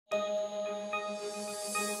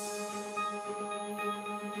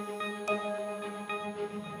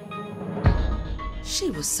She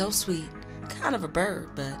was so sweet. Kind of a bird,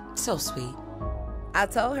 but so sweet. I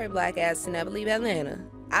told her black ass to never leave Atlanta.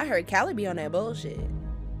 I heard Callie be on that bullshit.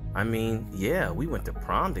 I mean, yeah, we went to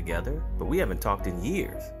prom together, but we haven't talked in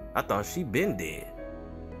years. I thought she'd been dead.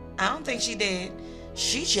 I don't think she did.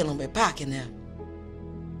 She chilling with Pac in there.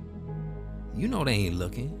 You know they ain't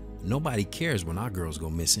looking. Nobody cares when our girls go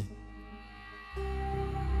missing.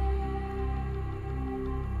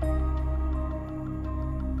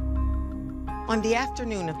 On the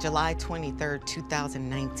afternoon of July 23,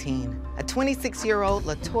 2019, a 26-year-old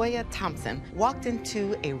LaToya Thompson walked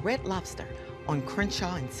into a Red Lobster on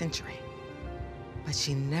Crenshaw and Century. But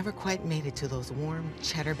she never quite made it to those warm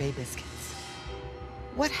Cheddar Bay biscuits.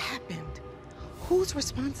 What happened? Who's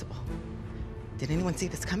responsible? Did anyone see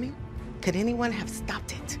this coming? Could anyone have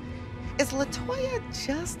stopped it? Is LaToya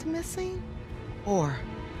just missing? Or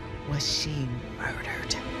was she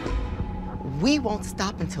murdered? We won't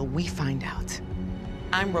stop until we find out.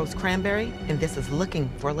 I'm Rose Cranberry, and this is Looking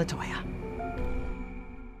for LaToya.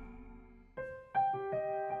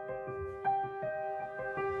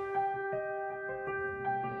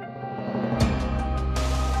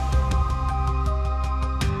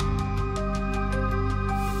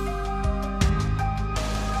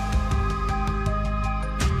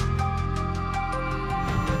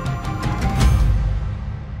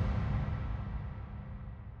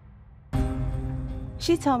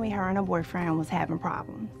 She told me her and her boyfriend was having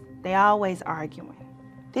problems. They always arguing.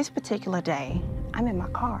 This particular day, I'm in my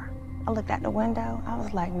car. I looked out the window. I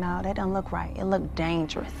was like, no, that don't look right. It looked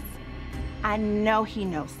dangerous. I know he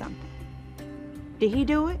knows something. Did he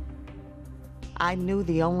do it? I knew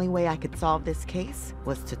the only way I could solve this case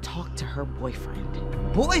was to talk to her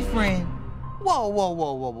boyfriend. Boyfriend? Whoa, whoa,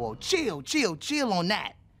 whoa, whoa, whoa. Chill, chill, chill on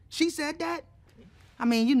that. She said that? I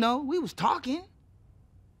mean, you know, we was talking.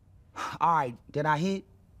 All right, did I hit?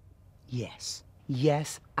 Yes.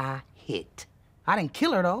 Yes, I hit. I didn't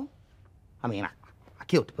kill her, though. I mean, I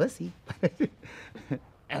killed the pussy.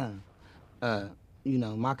 You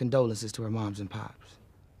know, my condolences to her moms and pops.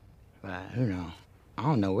 You know, I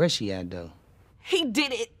don't know where she at, though. He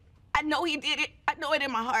did it. I know he did it. I know it in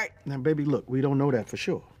my heart. Now, baby, look, we don't know that for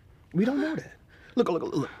sure. We don't know that. Look.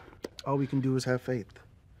 All we can do is have faith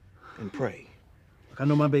and pray. Look, I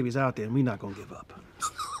know my baby's out there, and we're not gonna give up.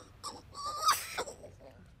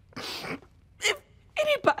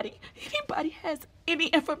 Anybody has any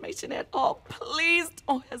information at all, please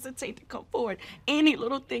don't hesitate to come forward. Any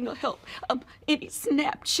little thing will help. Any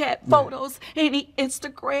Snapchat photos, any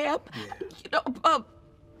Instagram, you know,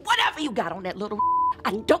 whatever you got on that little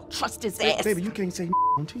I don't trust his ass. Baby, you can't say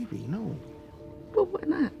on TV, no. But why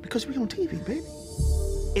not? Because we on TV, baby.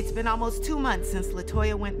 It's been almost 2 months since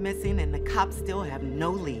LaToya went missing, and the cops still have no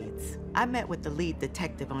leads. I met with the lead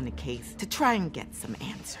detective on the case to try and get some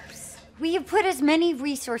answers. We have put as many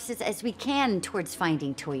resources as we can towards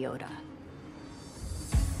finding Toyota.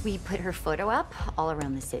 We put her photo up all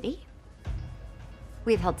around the city.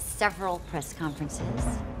 We've held several press conferences.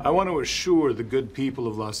 I want to assure the good people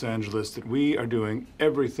of Los Angeles that we are doing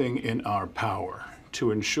everything in our power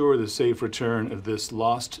to ensure the safe return of this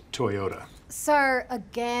lost Toyota. Sir,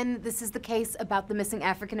 again, this is the case about the missing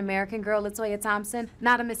African-American girl, LaToya Thompson,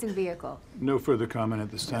 not a missing vehicle. No further comment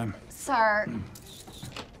at this time. Sir.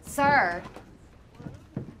 Sir.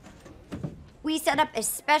 We set up a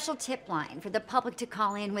special tip line for the public to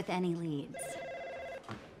call in with any leads.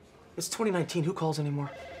 It's 2019. Who calls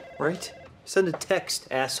anymore? Right? Send a text,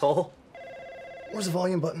 asshole. Where's the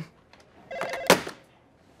volume button?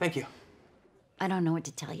 Thank you. I don't know what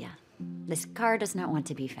to tell you. This car does not want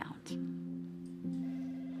to be found.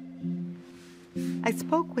 I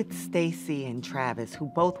spoke with Stacy and Travis, who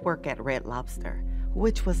both work at Red Lobster,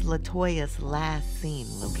 which was LaToya's last seen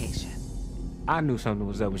location. I knew something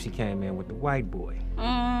was up when she came in with the white boy.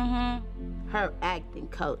 Mm-hmm. Her acting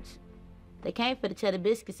coach. They came for the cheddar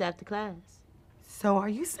biscuits after class. So are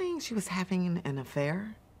you saying she was having an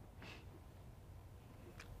affair?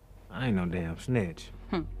 I ain't no damn snitch.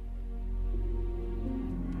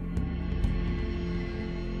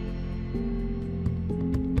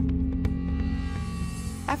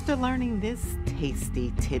 After learning this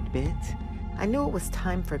tasty tidbit, I knew it was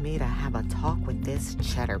time for me to have a talk with this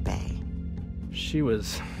Cheddar Bay. She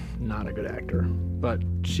was not a good actor, but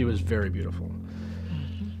she was very beautiful.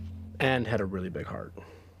 And had a really big heart.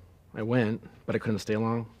 I went, but I couldn't stay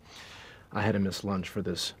long. I had to miss lunch for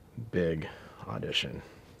this big audition.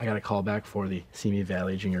 I got a call back for the Simi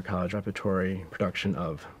Valley Junior College Repertory production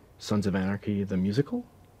of Sons of Anarchy, the musical.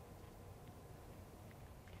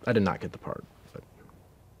 I did not get the part, but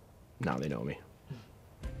now they know me.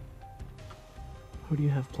 Who do you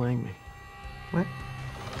have playing me? What?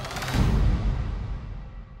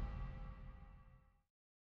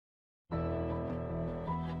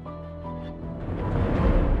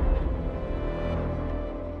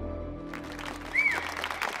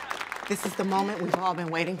 This is the moment we've all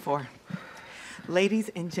been waiting for. Ladies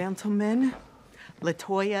and gentlemen,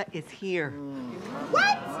 LaToya is here.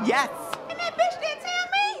 What? Yes. And that bitch didn't tell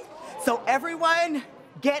me. So everyone,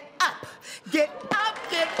 get up. Get up,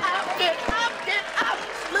 get up, get up, get up.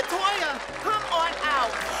 LaToya, come on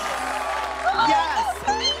out. Yes.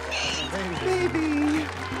 Baby.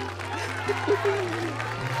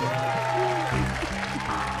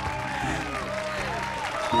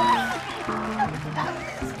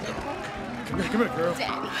 Come here, girl.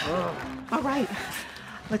 Daddy. All right.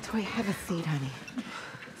 LaToya, have a seat, honey.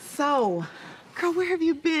 So, girl, where have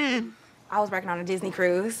you been? I was working on a Disney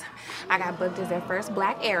cruise. I got booked as their first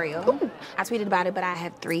black Ariel. Ooh. I tweeted about it, but I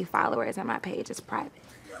have 3 followers and my page is private.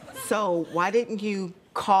 So, why didn't you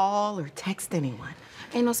call or text anyone?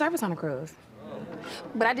 Ain't no service on the cruise.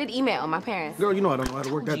 But I did email my parents. Girl, you know I don't know how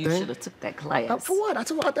to work that You thing. should have took that class. For what?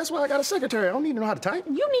 That's why I got a secretary. I don't need to know how to type.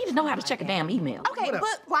 You need to know how to check a damn email. Okay,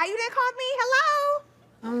 but why you didn't call me? Hello?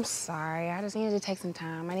 I'm sorry. I just needed to take some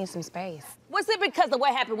time. I need some space. Was it because of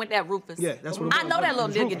what happened with that Rufus? Yeah, that's what it was. I know that little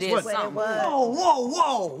nigga did something.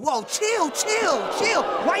 Whoa. Chill.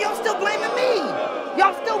 Why y'all still blaming me?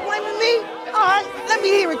 Y'all still blaming me? All right, let me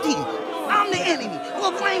hear it then. I'm the enemy.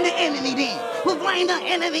 We'll blame the enemy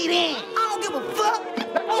then. I don't give a fuck.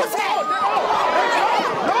 What's happening?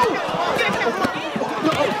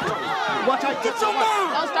 Watch out. Get your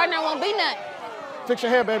mom. Don't start, there won't be nothing. Fix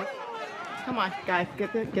your hair, baby. Come on, guys,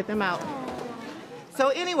 get them out. So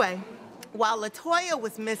anyway, while LaToya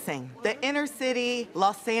was missing, the inner city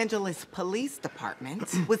Los Angeles Police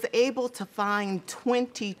Department was able to find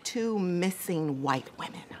 22 missing white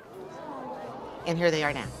women. And here they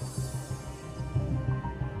are now.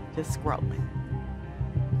 Just scrolling.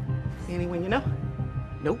 See anyone you know?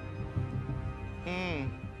 Nope.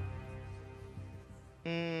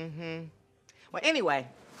 Well, anyway,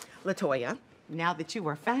 LaToya, now that you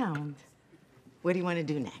were found, what do you want to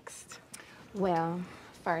do next? Well,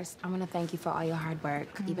 first, I want to thank you for all your hard work.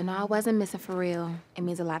 Even though I wasn't missing for real, it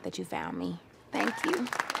means a lot that you found me. Thank you.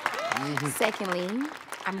 Secondly,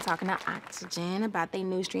 I'm talking to Oxygen about their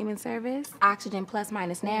new streaming service, Oxygen Plus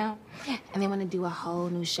Minus Now, and they want to do a whole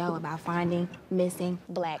new show about finding missing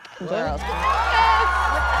black girls.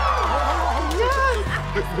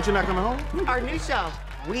 But you're not coming home? Our new show,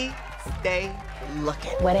 We Stay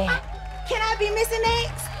Looking. What at? Can I be missing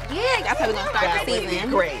next? Yeah, that's how we're gonna start That the would be season.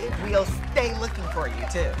 great. We'll stay looking for you,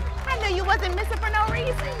 too. I knew you wasn't missing for no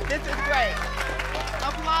reason. This is great.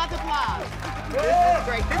 Applause. This is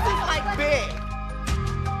great. This is like big.